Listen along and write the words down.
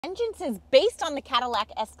Vengeance is based on the Cadillac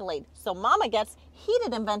Escalade, so Mama gets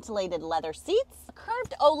heated and ventilated leather seats, a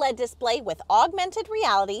curved OLED display with augmented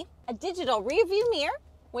reality, a digital rearview mirror,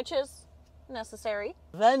 which is necessary.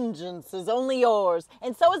 Vengeance is only yours,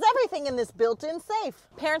 and so is everything in this built-in safe.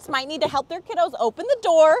 Parents might need to help their kiddos open the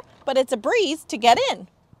door, but it's a breeze to get in.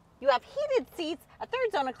 You have heated seats, a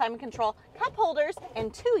third zone of climate control, cup holders,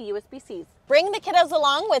 and 2 USB-Cs. Bring the kiddos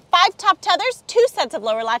along with 5 top tethers, 2 sets of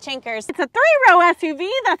lower latch anchors. It's a 3-row SUV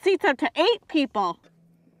that seats up to 8 people.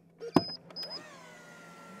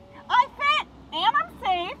 I fit, and I'm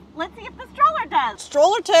safe. Let's see if the stroller does.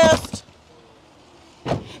 Stroller test.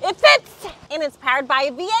 It fits, and it's powered by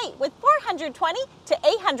a V8 with 420 to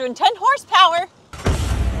 810 horsepower.